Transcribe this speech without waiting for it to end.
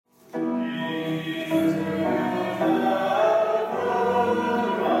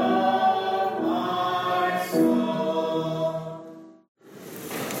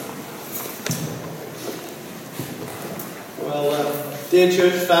Dear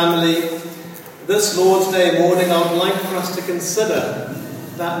church family, this Lord's Day morning I would like for us to consider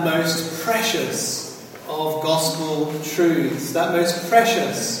that most precious of gospel truths, that most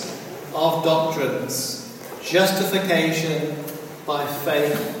precious of doctrines, justification by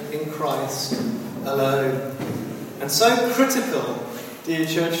faith in Christ alone. And so critical, dear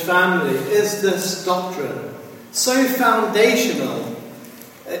church family, is this doctrine, so foundational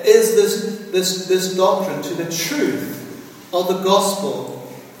is this doctrine to the truth of the gospel,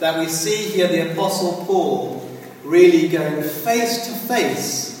 that we see here the Apostle Paul really going face to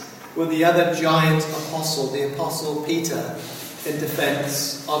face with the other giant apostle, the Apostle Peter, in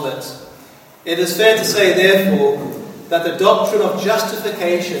defense of it. It is fair to say, therefore, that the doctrine of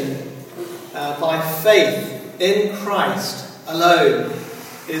justification by faith in Christ alone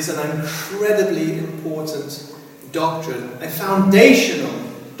is an incredibly important doctrine, a foundational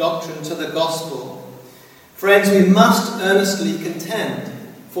doctrine to the gospel. Friends, we must earnestly contend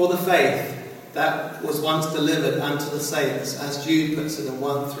for the faith that was once delivered unto the saints, as Jude puts it in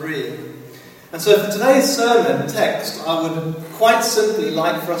 1:3. And so for today's sermon text, I would quite simply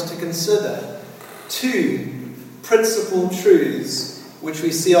like for us to consider two principal truths which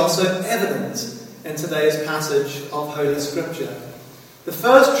we see are so evident in today's passage of Holy Scripture. The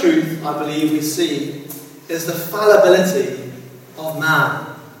first truth, I believe, we see is the fallibility of man.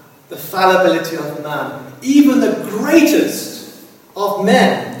 The fallibility of man. Even the greatest of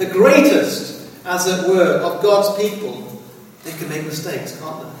men, the greatest, as it were, of God's people, they can make mistakes,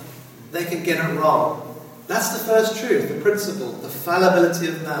 can't they? They can get it wrong. That's the first truth, the principle, the fallibility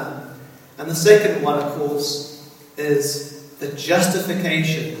of man. And the second one, of course, is the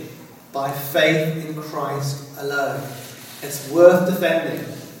justification by faith in Christ alone. It's worth defending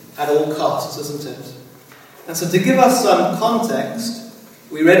at all costs, isn't it? And so to give us some context,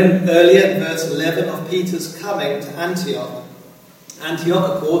 we read earlier in verse 11 of Peter's coming to Antioch. Antioch,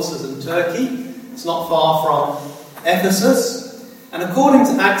 of course, is in Turkey. It's not far from Ephesus. And according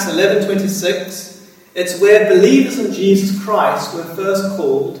to Acts 11:26, it's where believers in Jesus Christ were first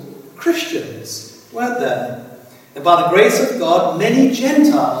called Christians, weren't they? And by the grace of God, many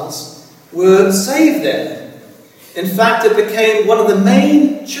Gentiles were saved there. In fact, it became one of the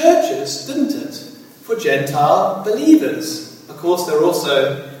main churches, didn't it, for Gentile believers. Of course, there were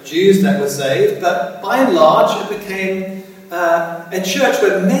also Jews that were saved, but by and large it became a church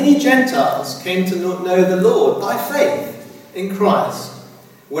where many Gentiles came to know the Lord by faith in Christ.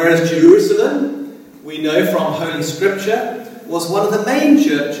 Whereas Jerusalem, we know from Holy Scripture, was one of the main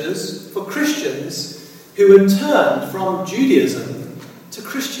churches for Christians who had turned from Judaism to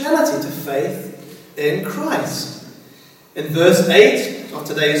Christianity, to faith in Christ. In verse 8 of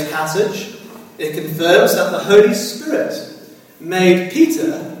today's passage, it confirms that the Holy Spirit made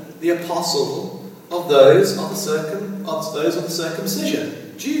Peter the apostle of those of the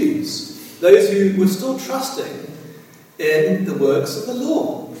circumcision, Jews, those who were still trusting in the works of the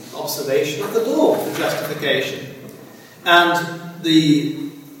law, observation of the law for justification. And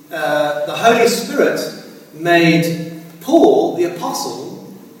the Holy Spirit made Paul the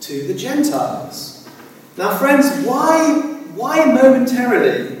apostle to the Gentiles. Now, friends, why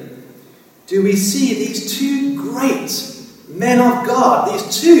momentarily do we see these two great men of God,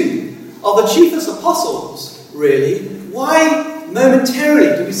 these two of the chiefest apostles, really? Why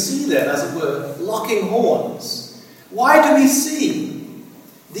momentarily do we see them, as it were, locking horns? Why do we see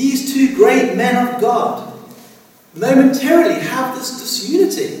these two great men of God momentarily have this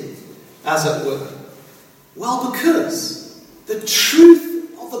disunity, as it were? Well, because the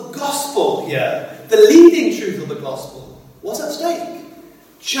truth of the gospel here, the leading truth of the gospel, was at stake.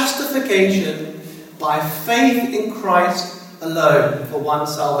 Justification by faith in Christ alone for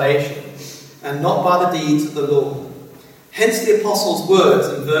one's salvation, and not by the deeds of the law. Hence the apostle's words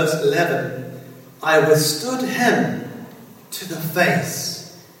in verse 11, I withstood him to the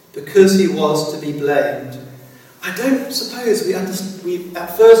face, because he was to be blamed. I don't suppose we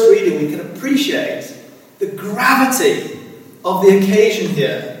at first reading we can appreciate the gravity of the occasion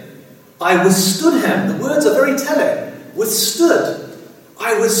here. I withstood him. The words are very telling. Withstood.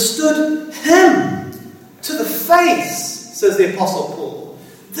 I withstood him to the face, says the Apostle Paul.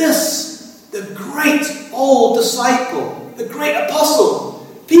 This, the great old disciple, the great apostle,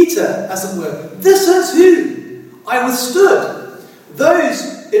 Peter, as it were, this is who I withstood.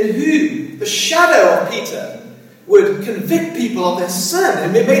 Those in whom the shadow of Peter would convict people of their sin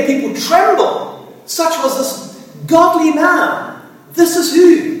and it made people tremble. Such was this godly man. This is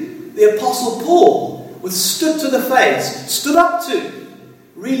who the Apostle Paul withstood to the face, stood up to,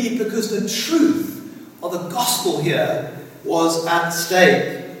 really because the truth of the gospel here was at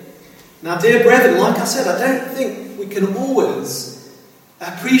stake. Now, dear brethren, like I said, I don't think we can always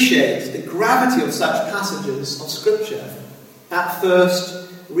appreciate the gravity of such passages of Scripture at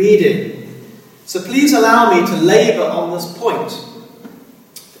first reading. So please allow me to labour on this point,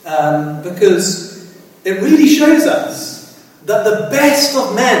 because it really shows us that the best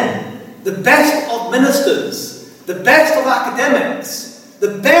of men, the best of ministers, the best of academics,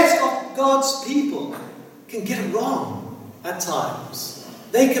 the best of God's people can get it wrong at times.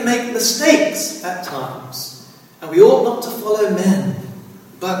 They can make mistakes at times. And we ought not to follow men,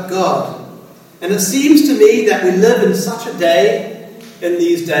 but God. And it seems to me that we live in such a day, in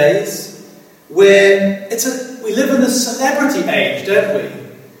these days, where we live in this celebrity age, don't we?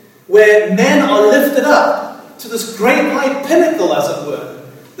 Where men are lifted up to this great high pinnacle, as it were.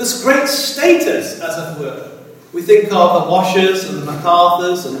 This great status, as it were. We think of the Washers and the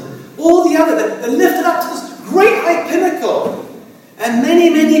MacArthurs and all the other. They're lifted up to this great high pinnacle. And many,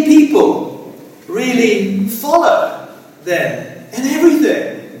 many people really follow them in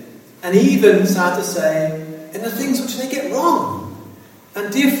everything. And even, sad to say, in the things which they get wrong.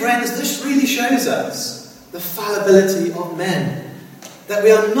 And dear friends, this really shows us the fallibility of men. That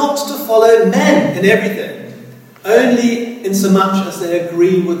we are not to follow men in everything, only in so much as they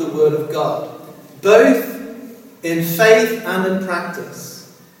agree with the Word of God, both in faith and in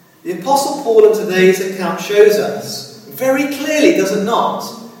practice. The Apostle Paul in today's account shows us very clearly, does it not,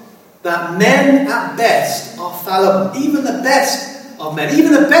 that men at best are fallible, even the best of men,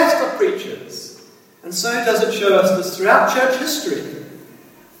 even the best of preachers. And so does it show us this throughout church history.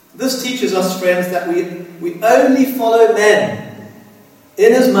 This teaches us, friends, that we only follow men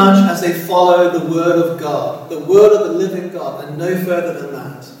inasmuch as they follow the Word of God, the Word of the living God, and no further than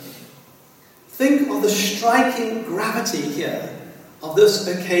that. Think of the striking gravity here of this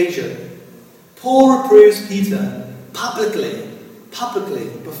occasion. Paul reproves Peter publicly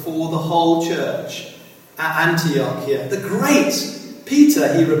before the whole church at Antioch here. The great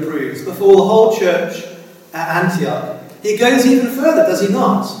Peter he reproves before the whole church at Antioch. He goes even further, does he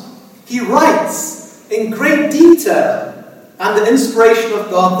not? He writes in great detail and the inspiration of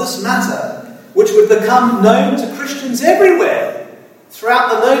God this matter, which would become known to Christians everywhere, throughout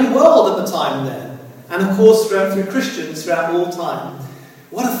the known world at the time then, and of course through Christians throughout all time.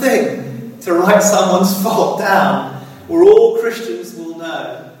 What a thing to write someone's fault down, where all Christians will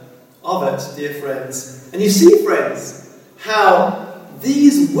know of it, dear friends. And you see, friends, how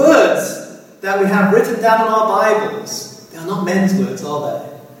these words that we have written down in our Bibles, they are not men's words, are they?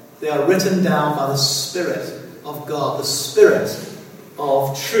 They are written down by the Spirit of God. The Spirit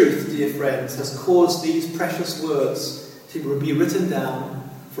of truth, dear friends, has caused these precious words to be written down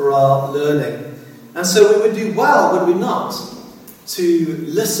for our learning. And so we would do well, would we not, to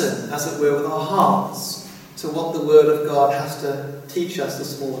listen, as it were, with our hearts to what the Word of God has to teach us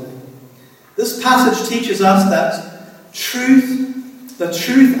this morning. This passage teaches us that the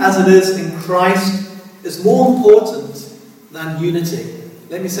truth as it is in Christ is more important than unity.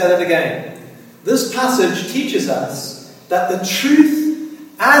 Let me say that again. This passage teaches us that the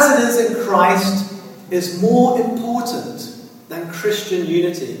truth as it is in Christ is more important than Christian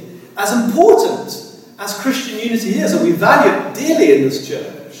unity. As important as Christian unity is, and we value it dearly in this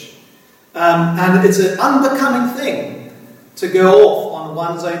church, and it's an unbecoming thing to go off on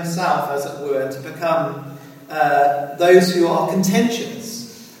one's own self, as it were, and to become those who are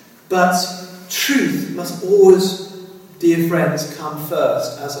contentious. But truth must always, dear friends, come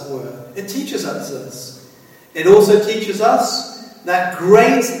first, as it were. It teaches us this. It also teaches us that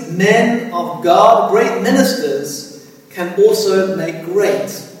great men of God, great ministers, can also make great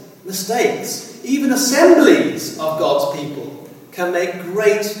mistakes. Even assemblies of God's people can make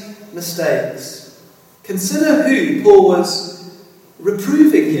great mistakes. Consider who Paul was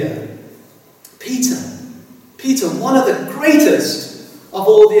reproving here. Peter, one of the greatest of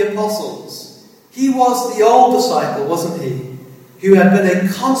all the apostles. He was the old disciple, wasn't he? Who had been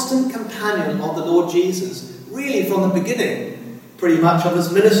a constant companion of the Lord Jesus, really from the beginning, pretty much, of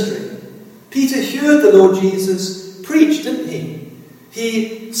his ministry. Peter heard the Lord Jesus preach, didn't he?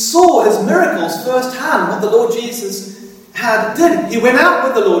 He saw his miracles firsthand, what the Lord Jesus did. He went out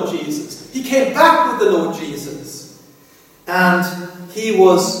with the Lord Jesus. He came back with the Lord Jesus. And he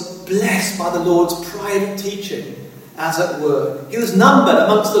was blessed by the Lord's private teaching, as it were. He was numbered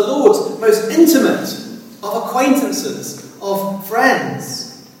amongst the Lord's most intimate of acquaintances, of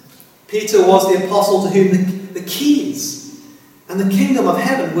friends. Peter was the apostle to whom the keys and the kingdom of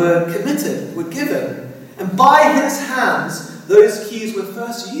heaven were given. And by his hands, those keys were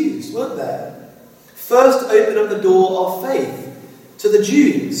first used, weren't they? First opened up the door of faith to the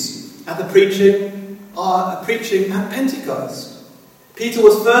Jews at the preaching at Pentecost. Peter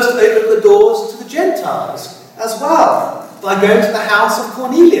was first opening the doors to the Gentiles as well. by going to the house of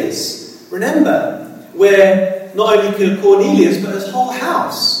Cornelius. Remember, where not only Cornelius, but his whole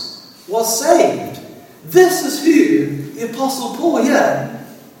house was saved. This is who the Apostle Paul here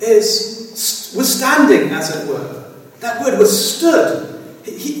was standing, as it were. That word was stood.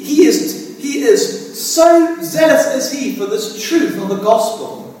 He is so zealous is he for this truth of the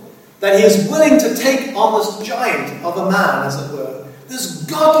gospel that he is willing to take on this giant of a man, as it were. This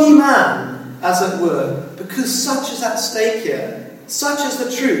godly man, as it were, because such is at stake here. Such is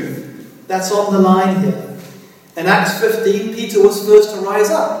the truth that's on the line here. In Acts 15, Peter was first to rise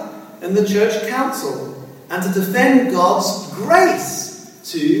up in the church council and to defend God's grace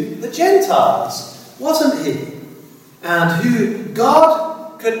to the Gentiles, wasn't he? And who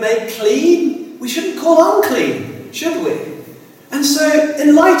God could make clean, we shouldn't call unclean, should we? And so,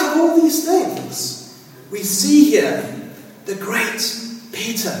 in light of all these things, we see here the great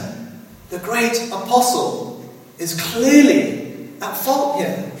Peter, the great apostle, is clearly at fault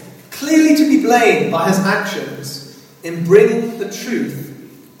here, clearly to be blamed by his actions in bringing the truth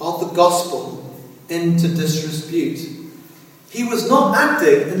of the gospel into disrepute. He was not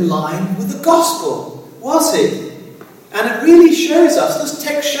acting in line with the gospel, was he? And it really shows us, this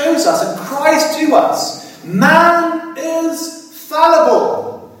text shows us and cries to us, man is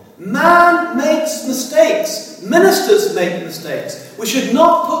fallible. Man makes mistakes. Ministers make mistakes. We should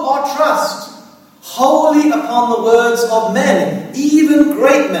not put our trust wholly upon the words of men, even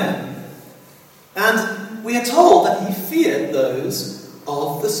great men. And we are told that he feared those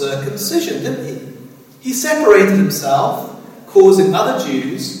of the circumcision, didn't he? He separated himself, causing other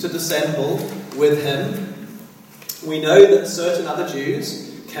Jews to dissemble with him. We know that certain other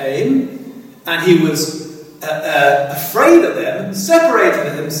Jews came, and he was afraid of them,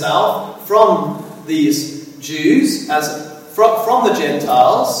 separated himself from these Jews from the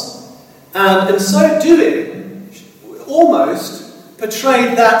Gentiles, and in so doing, almost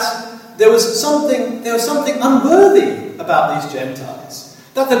portrayed that there was something unworthy about these Gentiles.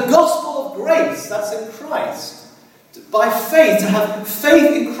 That the gospel of grace that's in Christ, by faith, to have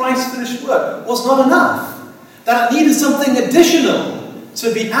faith in Christ's finished work, was not enough. That it needed something additional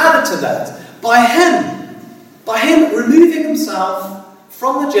to be added to that. By him removing himself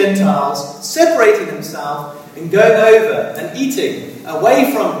from the Gentiles, separating himself, and going over and eating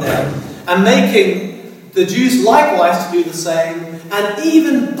away from them, and making the Jews likewise to do the same, and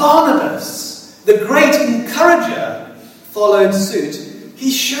even Barnabas, the great encourager, followed suit.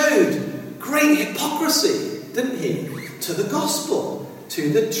 He showed great hypocrisy, didn't he, to the gospel, to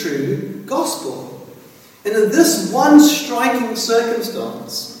the true gospel. And in this one striking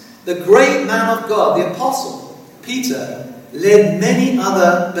circumstance, the great man of God, the apostle, Peter, led many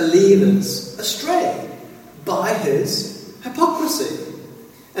other believers astray by his hypocrisy.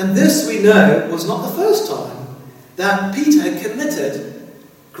 And this, we know, was not the first time that Peter had committed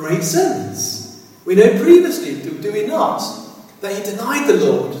great sins. We know previously, do we not, that he denied the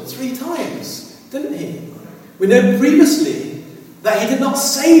Lord 3 times, didn't he? We know previously that he did not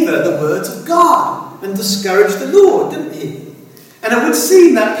savour the words of God and discouraged the Lord, didn't he? And it would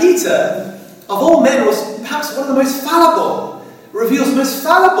seem that Peter, of all men, was perhaps one of the most fallible, reveals the most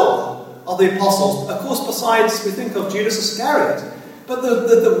fallible of the apostles. Of course, besides, we think of Judas Iscariot. But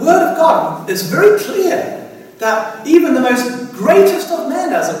the word of God is very clear that even the most greatest of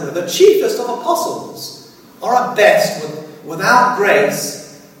men, as it were, the chiefest of apostles, are at best, without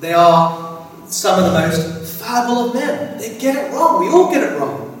grace, they are some of the most fallible of men. They get it wrong. We all get it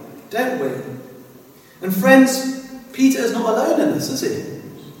wrong, don't we? And friends, Peter is not alone in this, is he?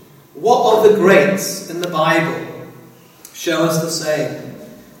 What of the greats in the Bible show us the same?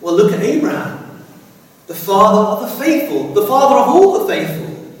 Well, look at Abraham, the father of the faithful, the father of all the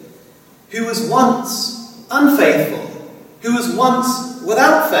faithful, who was once unfaithful, who was once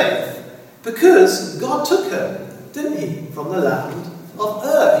without faith, because God took her, didn't he, from the land of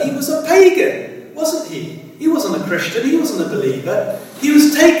Ur. He was a pagan, wasn't he? He wasn't a Christian, he wasn't a believer. He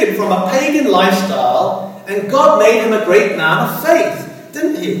was taken from a pagan lifestyle, and God made him a great man of faith,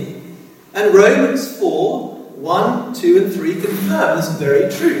 didn't he? And Romans 4, 1, 2 and 3 confirm this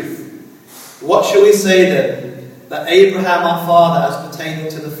very truth. What shall we say then? That Abraham our father, as pertaining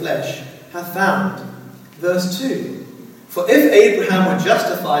to the flesh, hath found. Verse 2. For if Abraham were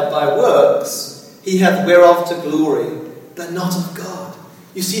justified by works, he hath whereof to glory, but not of God.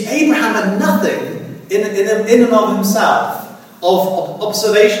 You see, Abraham had nothing in and of himself, of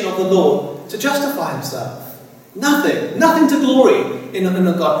observation of the law, to justify himself. Nothing to glory in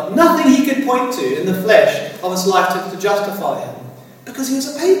God. Nothing he could point to in the flesh of his life to justify him. Because he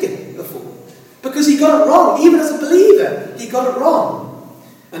was a pagan before. Because he got it wrong. Even as a believer, he got it wrong.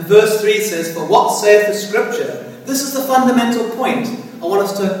 And verse 3 says, for what saith the scripture? This is the fundamental point I want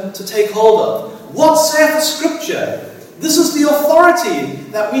us to take hold of. What saith the Scripture? This is the authority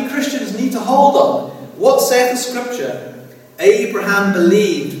that we Christians need to hold on. What saith the Scripture? Abraham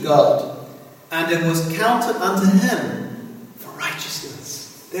believed God, and it was counted unto him for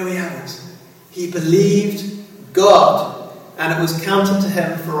righteousness. There we have it. He believed God, and it was counted to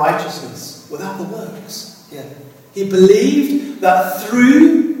him for righteousness, without the works. Yeah. He believed that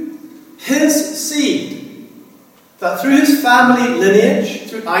through his seed, that through his family lineage,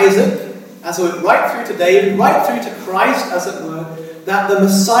 through Isaac, as it went right through to David, right through to Christ, as it were, that the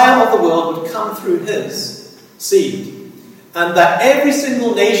Messiah of the world would come through his seed, and that every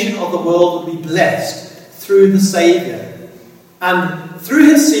single nation of the world would be blessed through the Saviour. And through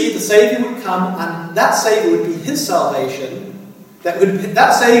his seed, the Saviour would come, and that Saviour would be his salvation.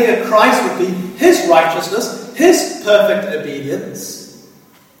 That Saviour, Christ, would be his righteousness, his perfect obedience.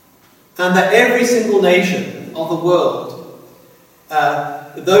 And that every single nation of the world,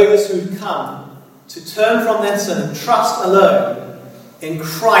 those who come to turn from their sin and trust alone in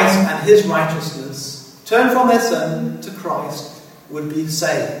Christ and his righteousness, turn from their sin to Christ, would be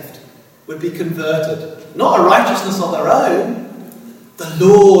saved, would be converted. Not a righteousness of their own, the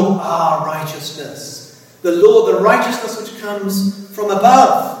Lord our righteousness. The Lord, the righteousness which comes from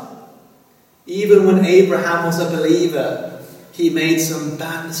above. Even when Abraham was a believer, he made some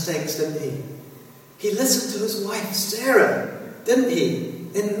bad mistakes, didn't he? He listened to his wife Sarah, didn't he?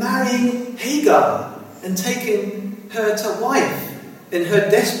 In marrying Hagar and taking her to wife in her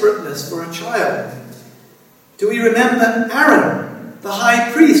desperateness for a child. Do we remember Aaron, the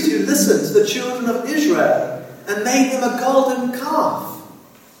high priest, who listened to the children of Israel and made them a golden calf?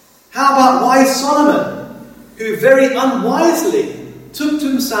 How about wise Solomon, who very unwisely took to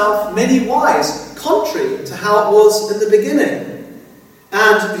himself many wives, contrary to how it was in the beginning,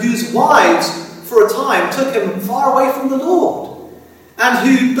 and whose wives for a time took him far away from the Lord, and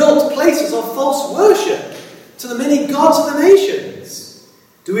who built places of false worship to the many gods of the nations?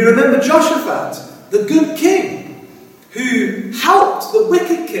 Do we remember Jehoshaphat, the good king, who helped the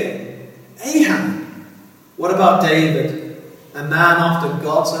wicked king, Ahab? What about David, a man after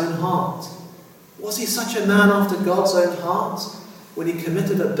God's own heart? Was he such a man after God's own heart when he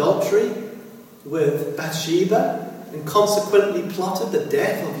committed adultery with Bathsheba and consequently plotted the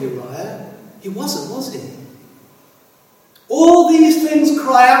death of Uriah? He wasn't, was he? All these things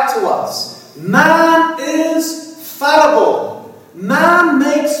cry out to us. Man is fallible. Man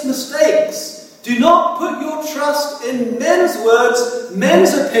makes mistakes. Do not put your trust in men's words,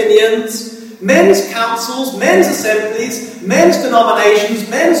 men's opinions, men's councils, men's assemblies, men's denominations,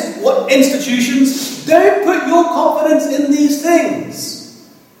 men's institutions. Don't put your confidence in these things.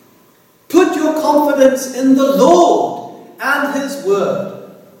 Put your confidence in the Lord and his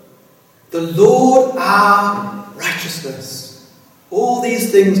word. The Lord our righteousness. All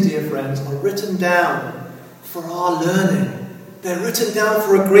these things, dear friends, are written down for our learning. They're written down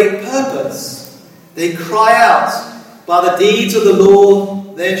for a great purpose. They cry out, by the deeds of the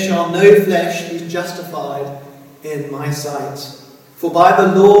Lord there shall no flesh be justified in my sight. For by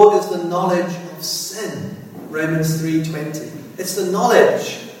the law is the knowledge of sin. Romans 3:20. It's the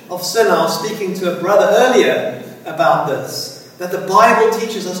knowledge of sin. I was speaking to a brother earlier about this, that the Bible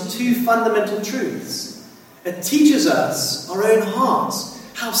teaches us two fundamental truths. It teaches us our own hearts,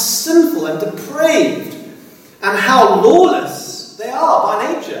 how sinful and depraved and how lawless they are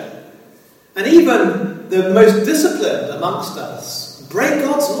by nature. And even the most disciplined amongst us break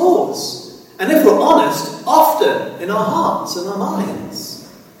God's laws. And if we're honest, often in our hearts and our minds.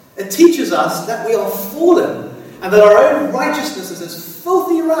 It teaches us that we are fallen and that our own righteousness is as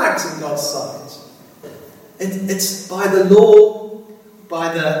filthy rags in God's sight. It's by the law,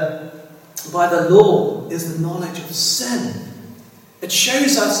 by the law is the knowledge of sin. It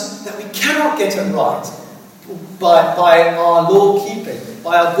shows us that we cannot get it right by our law keeping,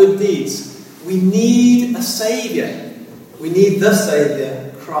 by our good deeds. We need a Saviour. We need the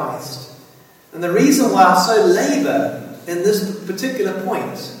Saviour, Christ. And the reason why I so labour in this particular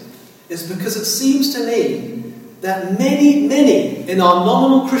point is because it seems to me that many in our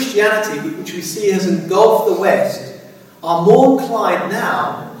nominal Christianity, which we see has engulfed the West, are more inclined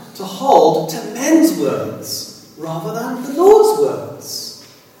now to hold to men's words rather than the Lord's words.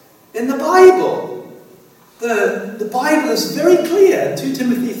 In the Bible, the Bible is very clear, 2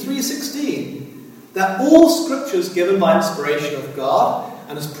 Timothy 3:16, that all Scripture is given by inspiration of God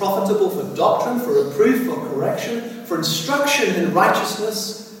and is profitable for doctrine, for reproof, for correction, for instruction in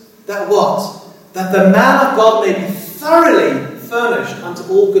righteousness, that what? That the man of God may be thoroughly furnished unto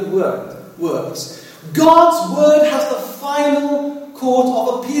all good works. God's word has the final court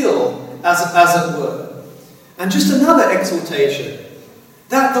of appeal, as it were. And just another exhortation,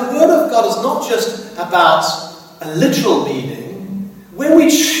 that the Word of God is not just about a literal meaning. When we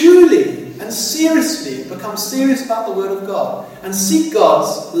truly and seriously become serious about the Word of God and seek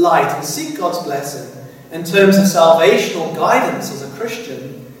God's light and seek God's blessing in terms of salvation or guidance as a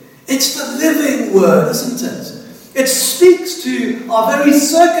Christian, it's the living Word, isn't it? It speaks to our very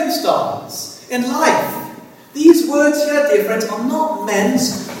circumstance in life. These words here, dear friends, are not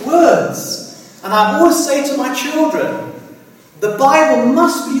men's words. And I always say to my children, the Bible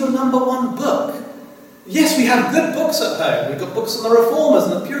must be your number one book. Yes, we have good books at home. We've got books on the Reformers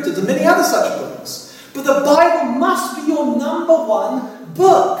and the Puritans and many other such books. But the Bible must be your number one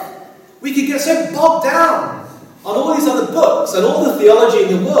book. We could get so bogged down on all these other books and all the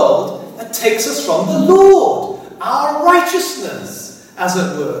theology in the world that takes us from the Lord, our righteousness, as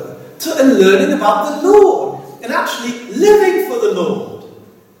it were, in learning about the Lord and actually living for the Lord.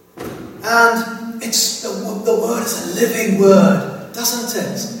 And it's the Word is a living Word, doesn't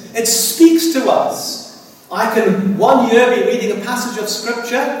it? It speaks to us. I can one year be reading a passage of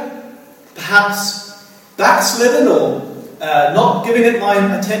Scripture, perhaps backslidden or not giving it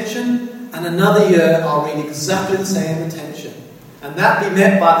my attention, and another year I'll read exactly the same attention. And that be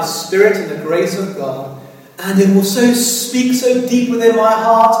met by the Spirit and the grace of God. And it will so speak so deep within my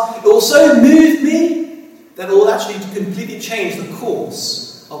heart, it will so move me, that it will actually completely change the course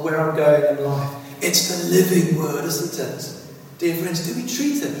of where I'm going in life. It's the living Word, isn't it? Dear friends, do we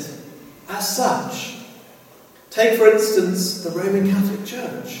treat it as such? Take, for instance, the Roman Catholic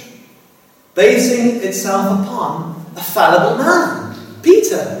Church, basing itself upon a fallible man,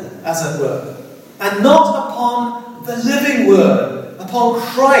 Peter, as it were, and not upon the living Word, upon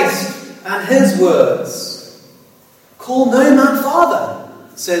Christ and His words. Call no man Father,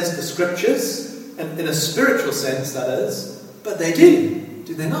 says the Scriptures, and in a spiritual sense, that is, but they do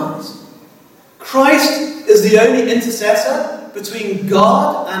they not? Christ is the only intercessor between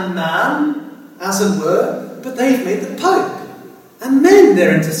God and man, as it were, but they've made the Pope and men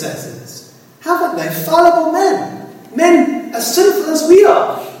their intercessors. Haven't they? Fallible men. Men as sinful as we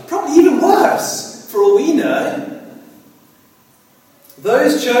are. Probably even worse, for all we know.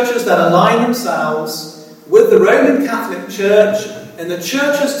 Those churches that align themselves with the Roman Catholic Church and the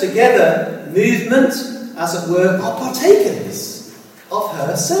Churches Together movement, as it were, are partakers of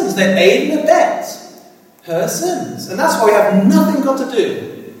her sins. They aid and abet her sins. And that's why we have nothing got to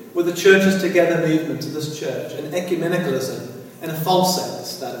do with the Churches Together movement to this church, and ecumenicalism, in a false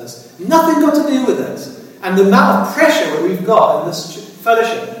sense, that is. Nothing got to do with it. And the amount of pressure that we've got in this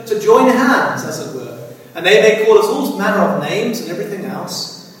fellowship to join hands, as it were. And they may call us all manner of names and everything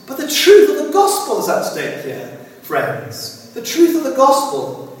else, but the truth of the gospel is at stake here, friends. The truth of the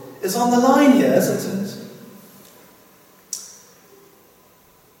gospel is on the line here, isn't it?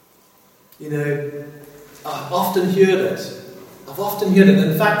 You know, I've often heard it.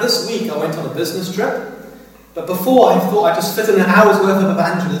 In fact, this week I went on a business trip, but before I thought I'd just fit in an hour's worth of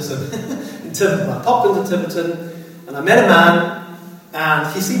evangelism in Tiverton. I popped into Tiverton and I met a man,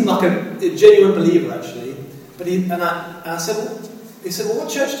 and he seemed like a genuine believer actually. But he said, well, what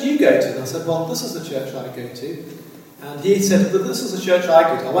church do you go to? And I said, well, this is the church I go to. And he said, well, this is the church I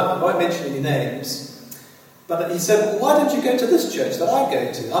go to. I won't mention any names. But he said, well, why don't you go to this church that I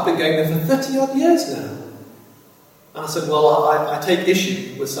go to? I've been going there for 30 odd years now. And I said, well, I take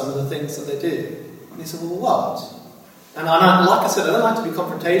issue with some of the things that they do. And he said, well, what? And like I said, I don't like to be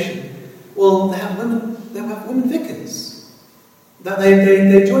confrontational. Well, they have women vicars. That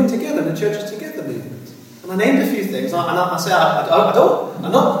they join together in the Churches Together movement. And I named a few things. And I say,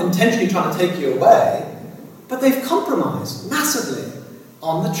 I'm not intentionally trying to take you away, but they've compromised massively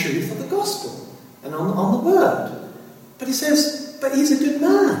on the truth of the gospel and on the word. But he says, but he's a good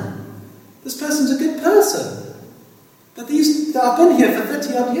man. This person's a good person. But I've been here for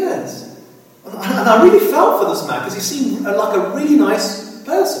 30 odd years. And I really felt for this man, because he seemed like a really nice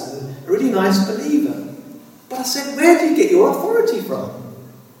person, a really nice believer. But I said, where do you get your authority from?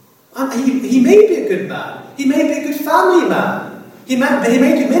 He may be a good man. He may be a good family man. He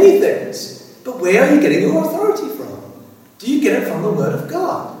may do many things. But where are you getting your authority from? Do you get it from the Word of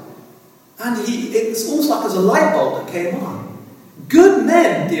God? And it's almost like there's a light bulb that came on. Good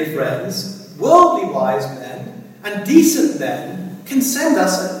men, dear friends, worldly wise men, and decent men can send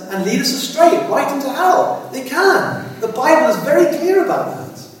us and lead us astray, right into hell. They can. The Bible is very clear about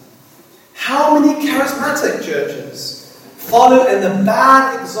that. How many charismatic churches follow in the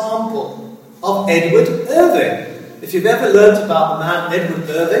bad example of Edward Irving? If you've ever learnt about the man Edward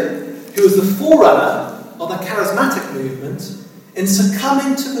Irving, who was the forerunner of the charismatic movement, in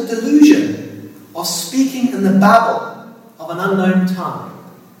succumbing to the delusion of speaking in the babble of an unknown tongue.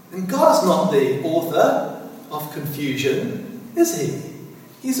 And God is not the author of confusion, is he?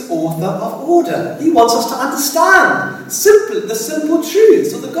 He's author of order. He wants us to understand the simple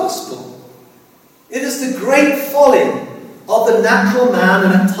truths of the gospel. It is the great folly of the natural man,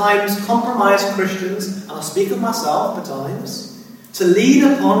 and at times compromised Christians, and I speak of myself at times, to lean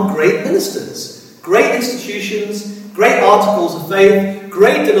upon great ministers, great institutions, great articles of faith,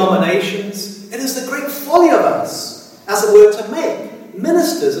 great denominations. It is the great folly of us, as it were, to make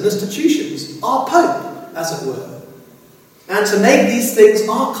ministers and institutions our Pope, as it were. And to make these things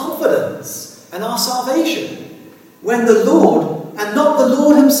our confidence and our salvation, when the Lord, and not the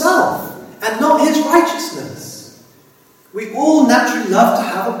Lord himself, and not his righteousness. We all naturally love to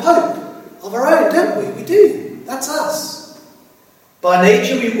have a Pope of our own, don't we? We do. That's us. By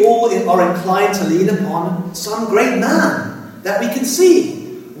nature, we all are inclined to lean upon some great man that we can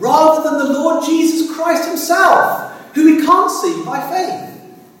see, rather than the Lord Jesus Christ himself, who we can't see by faith.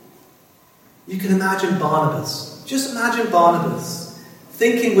 You can imagine Barnabas. Just imagine Barnabas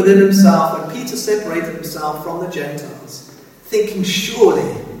thinking within himself, when Peter separated himself from the Gentiles, thinking, surely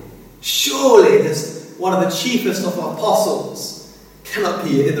this one of the chiefest of apostles cannot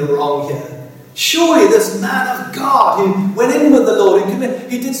be in the wrong here. Surely this man of God who went in with the Lord, who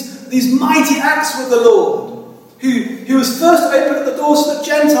did these mighty acts with the Lord, who was first opened the doors to the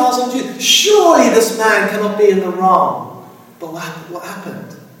Gentiles and Jews, surely this man cannot be in the wrong. But what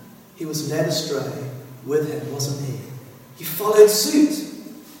happened? He was led astray with him, wasn't he? He followed suit.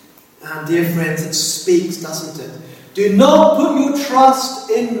 And dear friends, it speaks, doesn't it? Do not put your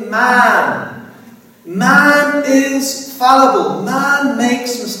trust in man. Man is fallible. Man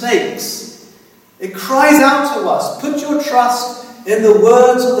makes mistakes. It cries out to us, put your trust in the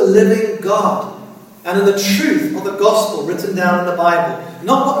words of the living God and in the truth of the gospel written down in the Bible,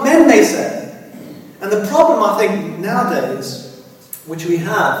 not what men may say. And the problem, I think, nowadays, which we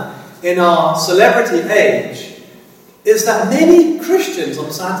have in our celebrity age, is that many Christians,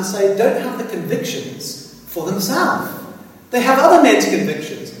 I'm sad to say, don't have the convictions for themselves. They have other men's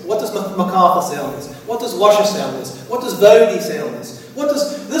convictions. What does MacArthur say on this? What does Washer say on this? What does Vody say on this? What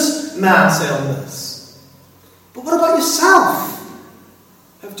does this man say on this? But what about yourself?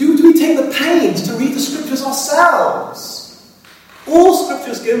 Do we take the pains to read the scriptures ourselves? All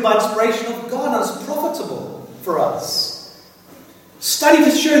scripture is given by inspiration of God and is profitable for us. Study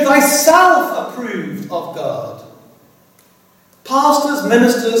to show thyself approved of God. Pastors,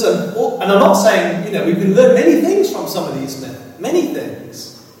 ministers, and I'm not saying, we can learn many things from some of these men. Many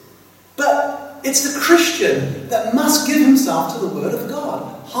things. But it's the Christian that must give himself to the Word of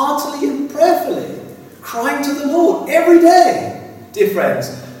God, heartily and prayerfully, crying to the Lord every day. Dear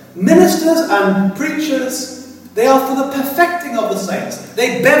friends, ministers and preachers, they are for the perfecting of the saints.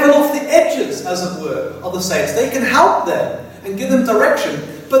 They bevel off the edges, as it were, of the saints. They can help them and give them direction,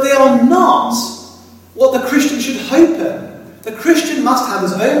 but they are not what the Christian should hope in. The Christian must have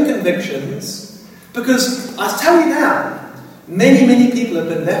his own convictions, because I tell you now, many people have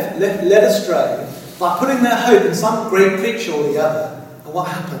been led astray by putting their hope in some great preacher or the other. And what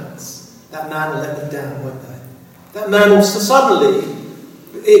happens? That man will let them down, won't they? That man will suddenly,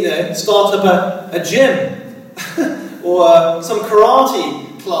 start up a gym or some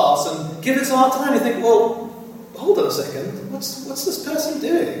karate class and give it a hard time. You think, well, hold on a second, what's this person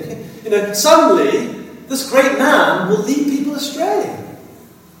doing? Suddenly, this great man will lead people astray.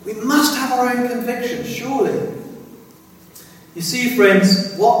 We must have our own convictions, surely. You see,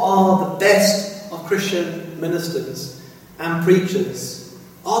 friends, what are the best of Christian ministers and preachers?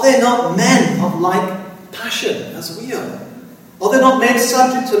 Are they not men of like passion as we are? Are they not men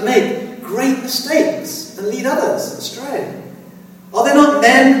subject to make great mistakes and lead others astray? Are they not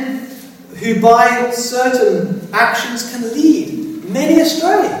men who by certain actions can lead many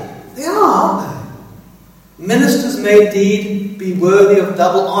astray? They are, aren't they? Ministers may indeed be worthy of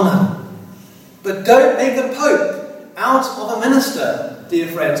double honour, but don't make a pope out of a minister, dear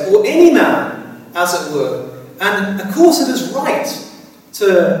friends, or any man, as it were. And of course it is right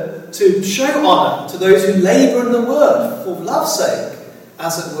to show honour to those who labour in the word for love's sake,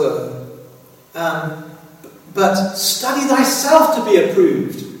 as it were. But study thyself to be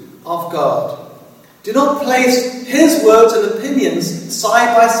approved of God. Do not place his words and opinions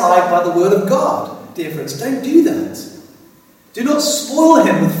side by side by the word of God. Dear friends, don't do that. Do not spoil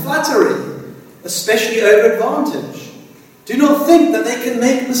him with flattery, especially over advantage. Do not think that they can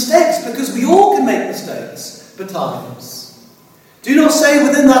make mistakes, because we all can make mistakes betimes. Do not say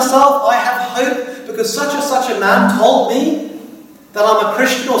within thyself, I have hope because such and such a man told me that I'm a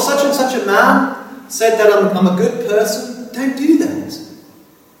Christian, or such and such a man said that I'm a good person. Don't do that.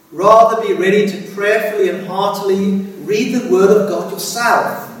 Rather be ready to prayerfully and heartily read the word of God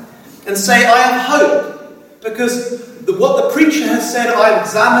yourself and say, I have hope Because what the preacher has said, I've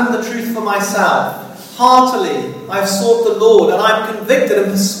examined the truth for myself. Heartily, I've sought the Lord, and I'm convicted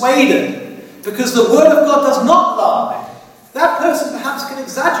and persuaded. Because the Word of God does not lie. That person perhaps can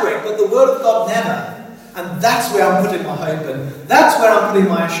exaggerate, but the Word of God never. And that's where I'm putting my hope in. That's where I'm putting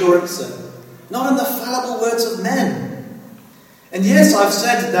my assurance in. Not in the fallible words of men. And yes, I've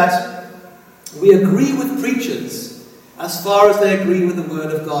said that we agree with preachers as far as they agree with the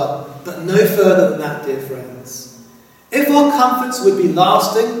Word of God, but no further than that, dear friends. If our comforts would be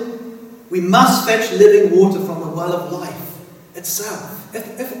lasting, we must fetch living water from the well of life itself.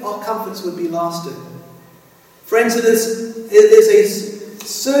 If our comforts would be lasting. Friends, it is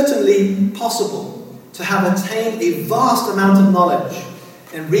certainly possible to have attained a vast amount of knowledge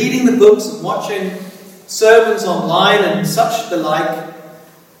and reading the books and watching sermons online and such the like,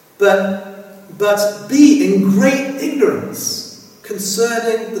 but be in great ignorance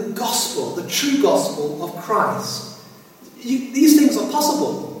concerning the gospel, the true gospel of Christ. These things are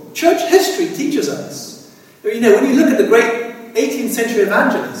possible. Church history teaches us. When you look at the great 18th century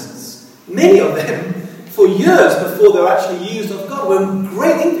evangelists, many of them, for years before they were actually used of God, were in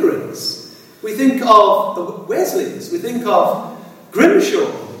great ignorance. We think of the Wesleys, we think of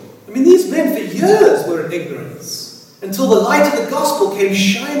Grimshaw. These men for years were in ignorance until the light of the gospel came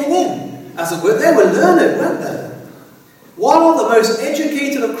shining in. As it were, they were learned, weren't they? What are the most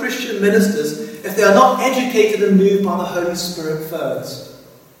educated of Christian ministers if they are not educated and moved by the Holy Spirit first?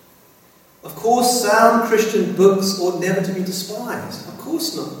 Of course, sound Christian books ought never to be despised. Of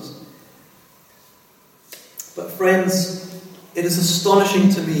course not. But friends, it is astonishing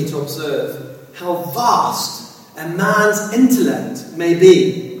to me to observe how vast a man's intellect may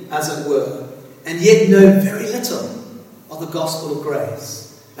be, as it were, and yet know very little of the gospel of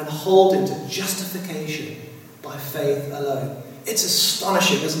grace and hold him to justification by faith alone. It's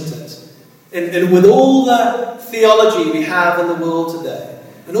astonishing, isn't it? And with all the theology we have in the world today,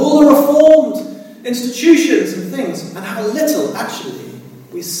 and all the reformed institutions and things, and how little actually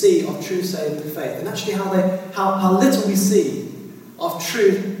we see of true saving faith, and actually how little we see of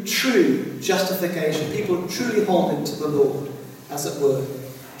true justification. People truly holding to the Lord, as it were.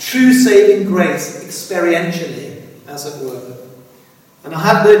 True saving grace, experientially, as it were. And I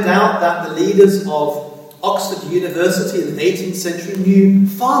have no doubt that the leaders of Oxford University in the 18th century knew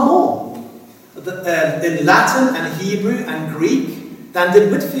far more in Latin and Hebrew and Greek than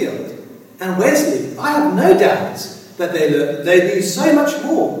did Whitefield and Wesley. I have no doubt that they knew so much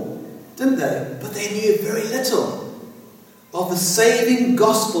more, didn't they? But they knew very little of the saving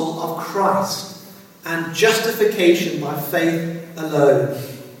gospel of Christ and justification by faith alone.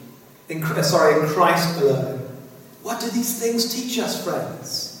 In Christ alone. What do these things teach us,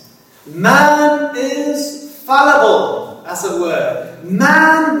 friends? Man is fallible, as it were.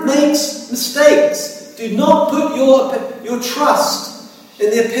 Man makes mistakes. Do not put your trust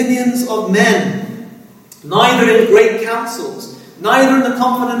in the opinions of men, neither in great councils, neither in the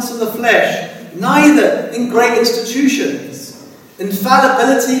confidence of the flesh, neither in great institutions.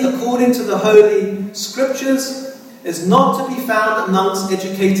 Infallibility, according to the Holy Scriptures, is not to be found amongst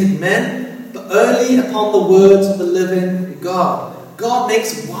educated men, but only upon the words of the living God. God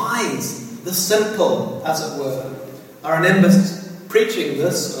makes wise the simple, as it were. I remember preaching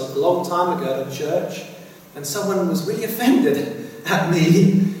this a long time ago at church, and someone was really offended at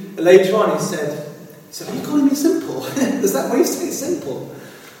me. Later on he said, "Are you calling me simple? Is that why you say simple?"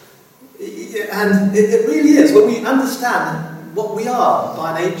 And it really is, when we understand what we are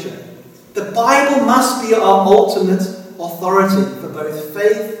by nature. The Bible must be our ultimate authority for both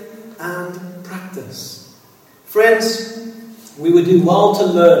faith and practice. Friends, we would do well to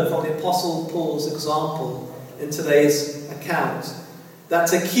learn from the Apostle Paul's example in today's account that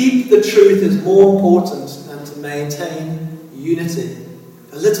to keep the truth is more important than to maintain unity.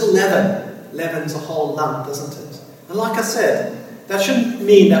 A little leaven leavens a whole lump, doesn't it? And like I said, that shouldn't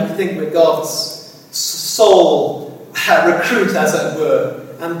mean that we think we're God's sole recruit, as it were,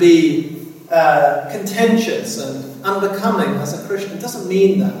 and be contentious and unbecoming as a Christian. It doesn't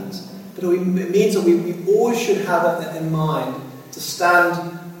mean that. But it means that we always should have it in mind to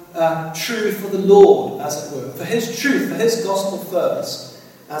stand true for the Lord, as it were. For His truth, for His gospel first,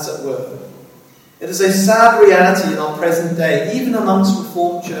 as it were. It is a sad reality in our present day, even amongst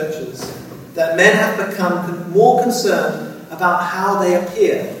Reformed churches, that men have become more concerned about how they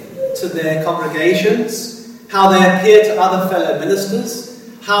appear to their congregations, how they appear to other fellow ministers,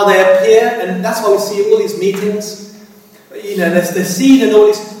 how they appear, and that's why we see all these meetings. They're seen in all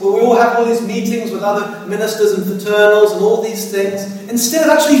these, well, we all have all these meetings with other ministers and fraternals and all these things, instead of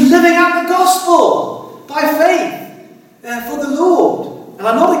actually living out the gospel by faith for the Lord. And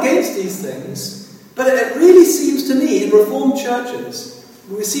I'm not against these things, But it really seems to me in Reformed churches,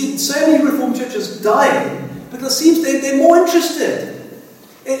 we see so many Reformed churches dying, because it seems they're more interested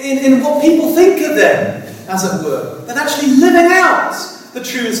in what people think of them, as it were, than actually living out the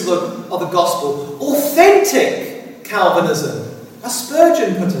truths of the gospel. Authentic Calvinism, as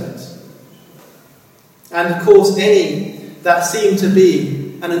Spurgeon put it. And of course, any that seem to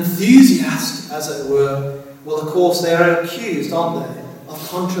be an enthusiast, as it were, well, of course, they are accused, aren't they, of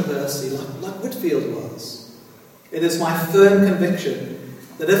controversy, like Whitefield was. It is my firm conviction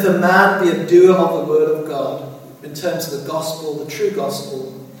that if a man be a doer of the word of God, in terms of the gospel, the true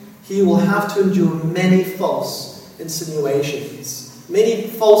gospel, he will have to endure many false insinuations, many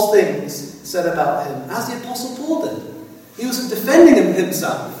false things said about him, as the Apostle Paul did. He was defending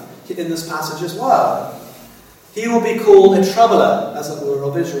himself in this passage as well. He will be called a troubler, as it were,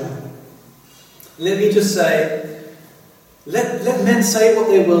 of Israel. Let me just say, let men say what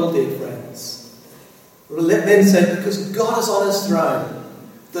they will, dear friends. Let men say, because God is on his throne.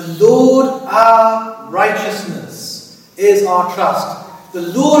 The Lord our righteousness is our trust. The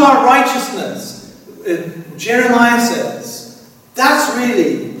Lord our righteousness, Jeremiah says, that's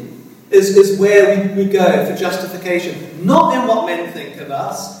really is where we go for justification. Not in what men think of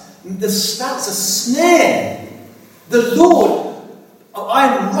us. That's a snare. The Lord,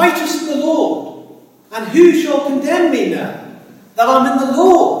 I am righteous in the Lord. And who shall condemn me now? That I'm in the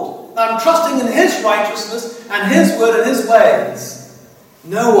Lord. That I'm trusting in his righteousness and his word and his ways.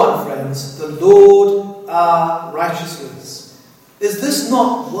 No one, friends. The Lord our righteousness. Is this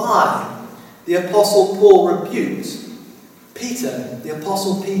not why the Apostle Paul rebuked Peter, the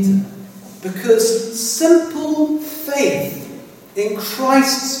Apostle Peter? Because simple faith in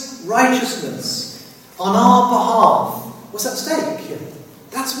Christ's righteousness on our behalf was at stake here.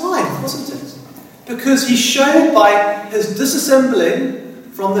 That's why, wasn't it? Because he showed by his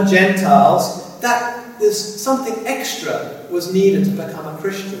disassembling from the Gentiles that there's something extra was needed to become a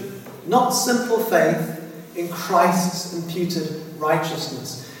Christian. Not simple faith in Christ's imputed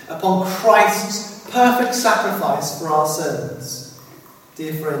righteousness, upon Christ's perfect sacrifice for our sins.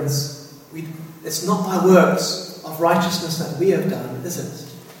 Dear friends, it's not by works of righteousness that we have done, is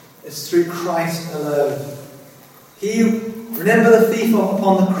it? It's through Christ alone. Remember the thief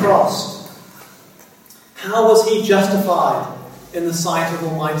upon the cross. How was he justified in the sight of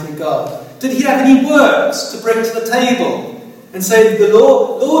Almighty God? Did he have any works to bring to the table and say to the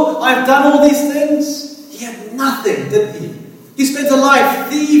Lord, I've done all these things? He had nothing, did he? He spent a life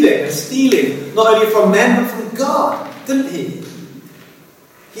thieving and stealing, not only from men but from God, didn't he?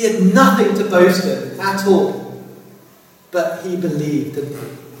 He had nothing to boast in at all. But he believed, didn't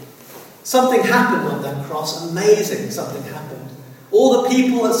he? Something happened on that cross. Amazing something happened. All the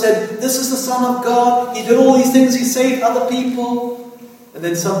people that said, this is the Son of God. He did all these things. He saved other people. And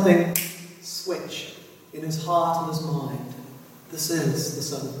then something switched in his heart and his mind. This is the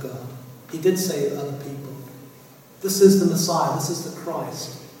Son of God. He did save other people. This is the Messiah. This is the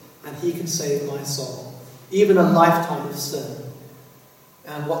Christ. And he can save my soul. Even a lifetime of sin.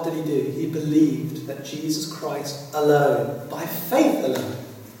 And what did he do? He believed that Jesus Christ alone, by faith alone,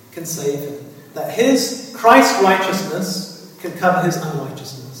 can save him. That Christ's righteousness can cover his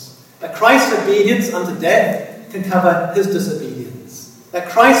unrighteousness. That Christ's obedience unto death can cover his disobedience. That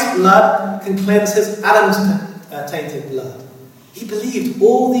Christ's blood can cleanse his Adam's tainted blood. He believed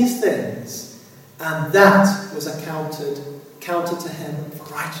all these things, and that was counted to him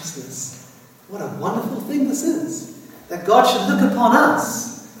for righteousness. What a wonderful thing this is. That God should look upon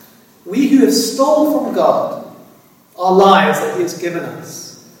us, we who have stolen from God our lives that he has given us.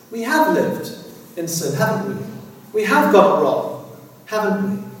 We have lived in sin, haven't we? We have got it wrong, haven't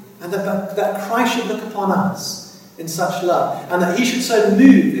we? And that Christ should look upon us in such love, and that he should so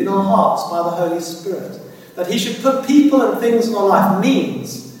move in our hearts by the Holy Spirit, that he should put people and things in our life,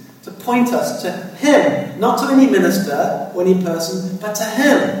 means to point us to him, not to any minister or any person, but to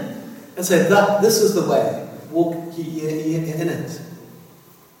him, and say that this is the way. Walk ye in it.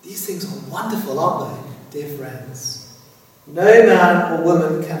 These things are wonderful, aren't they, dear friends? No man or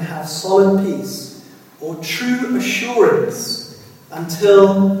woman can have solid peace or true assurance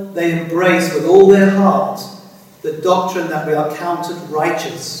until they embrace with all their heart the doctrine that we are counted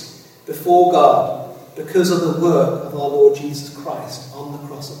righteous before God because of the work of our Lord Jesus Christ on the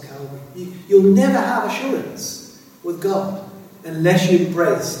cross of Calvary. You'll never have assurance with God unless you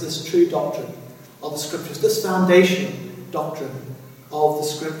embrace this true doctrine of the Scriptures, this foundation doctrine of the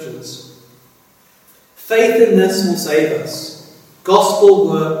Scriptures. Faith in this will save us. Gospel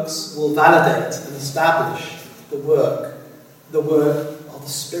works will validate and establish the work of the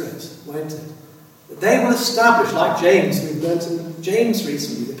Spirit, won't it? They will establish, like James, we've learnt in James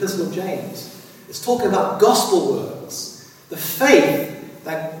recently, the Epistle of James. It's talking about gospel works. The faith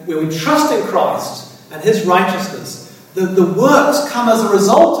that where we trust in Christ and his righteousness. The works come as a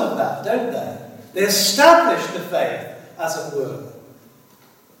result of that, don't they? They establish the faith, as it were.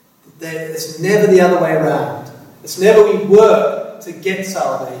 It's never the other way around. It's never we work to get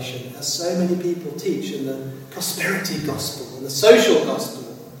salvation, as so many people teach in the prosperity gospel and the social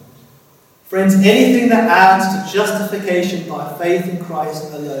gospel. Friends, anything that adds to justification by faith in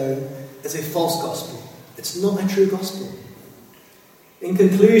Christ alone is a false gospel. It's not a true gospel. In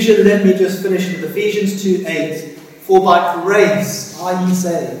conclusion, let me just finish with Ephesians 2:8. For by grace are ye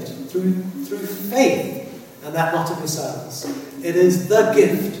saved, through faith, and that not of yourselves. It is the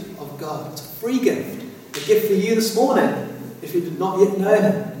gift of God. It's a free gift. A gift for you this morning, if you did not yet know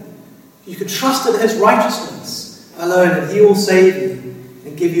him. You can trust in his righteousness alone, and he will save you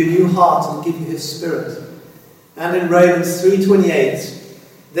and give you a new heart and give you his spirit. And in Romans 3:28,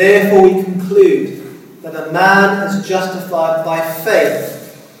 therefore we conclude that a man is justified by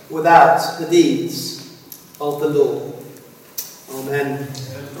faith without the deeds of the law. Amen.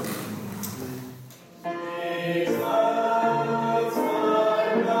 Amen.